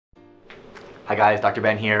Hi guys, Dr.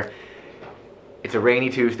 Ben here. It's a rainy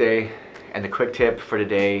Tuesday and the quick tip for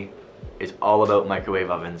today is all about microwave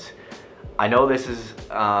ovens. I know this is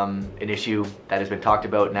an issue that has been talked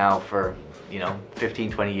about now for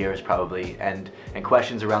 15-20 years probably, and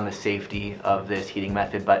questions around the safety of this heating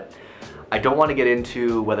method, but I don't want to get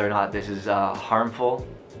into whether or not this is a harmful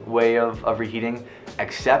way of reheating,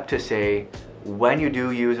 except to say when you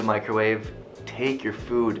do use a microwave, take your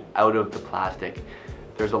food out of the plastic.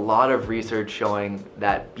 There's a lot of research showing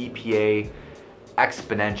that BPA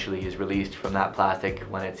exponentially is released from that plastic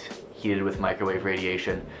when it's heated with microwave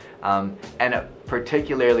radiation. And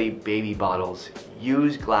particularly baby bottles.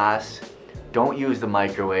 Use glass, don't use the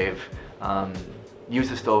microwave. Use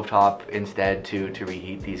the stovetop instead to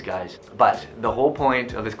reheat these guys. But the whole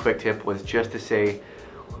point of this quick tip was just to say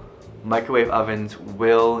microwave ovens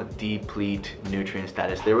will deplete nutrient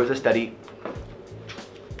status. There was a study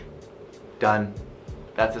done,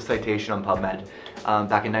 that's a citation on PubMed,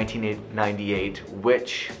 back in 1998,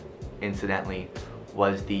 which incidentally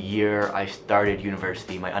was the year I started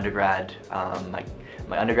university, my undergrad, my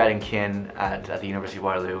undergrad in kin at the University of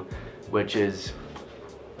Waterloo, which is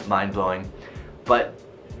mind-blowing. But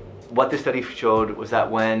what this study showed was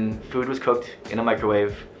that when food was cooked in a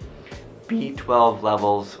microwave, B12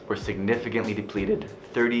 levels were significantly depleted,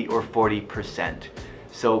 30 or 40%.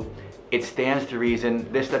 So it stands to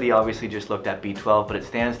reason, this study obviously just looked at B12, but it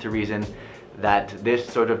stands to reason that this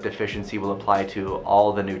sort of deficiency will apply to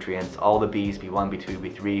all the nutrients, all the Bs, B1, B2,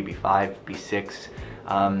 B3, B5,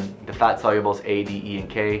 B6, the fat solubles A, D, E, and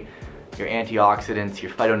K, your antioxidants,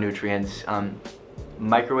 your phytonutrients.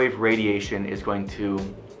 Microwave radiation is going to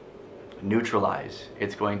neutralize.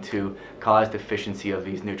 It's going to cause deficiency of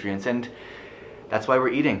these nutrients, and that's why we're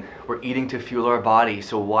eating. We're eating to fuel our body.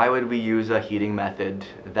 So why would we use a heating method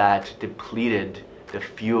that depleted the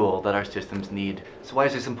fuel that our systems need? So why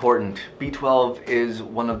is this important? B12 is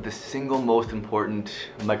one of the single most important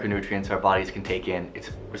micronutrients our bodies can take in.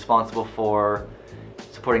 It's responsible for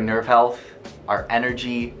supporting nerve health, our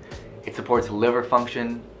energy. It supports liver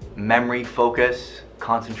function, memory, focus,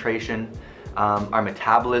 concentration, our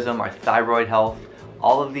metabolism, our thyroid health.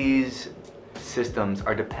 All of these systems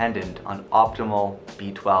are dependent on optimal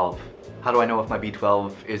B12. How do I know if my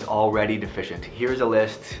B12 is already deficient? Here's a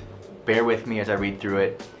list. Bear with me as I read through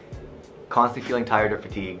it. Constantly feeling tired or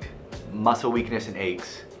fatigued, muscle weakness and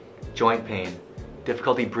aches, joint pain,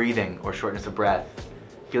 difficulty breathing or shortness of breath,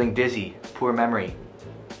 feeling dizzy, poor memory,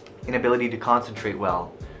 inability to concentrate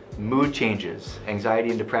well, mood changes, anxiety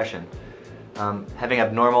and depression, having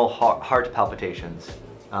abnormal heart palpitations,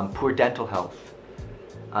 poor dental health,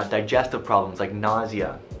 digestive problems like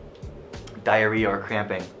nausea, diarrhea or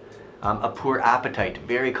cramping, a poor appetite,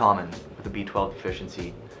 very common with a B12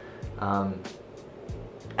 deficiency.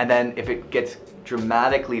 And then if it gets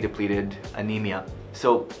dramatically depleted, anemia.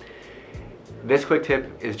 So this quick tip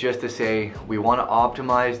is just to say we want to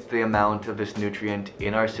optimize the amount of this nutrient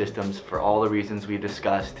in our systems for all the reasons we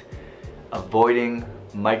discussed. Avoiding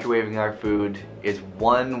microwaving our food is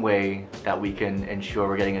one way that we can ensure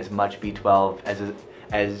we're getting as much B12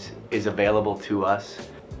 as is available to us.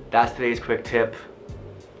 That's today's quick tip.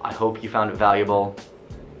 I hope you found it valuable.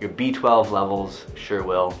 Your B12 levels sure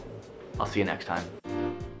will. I'll see you next time.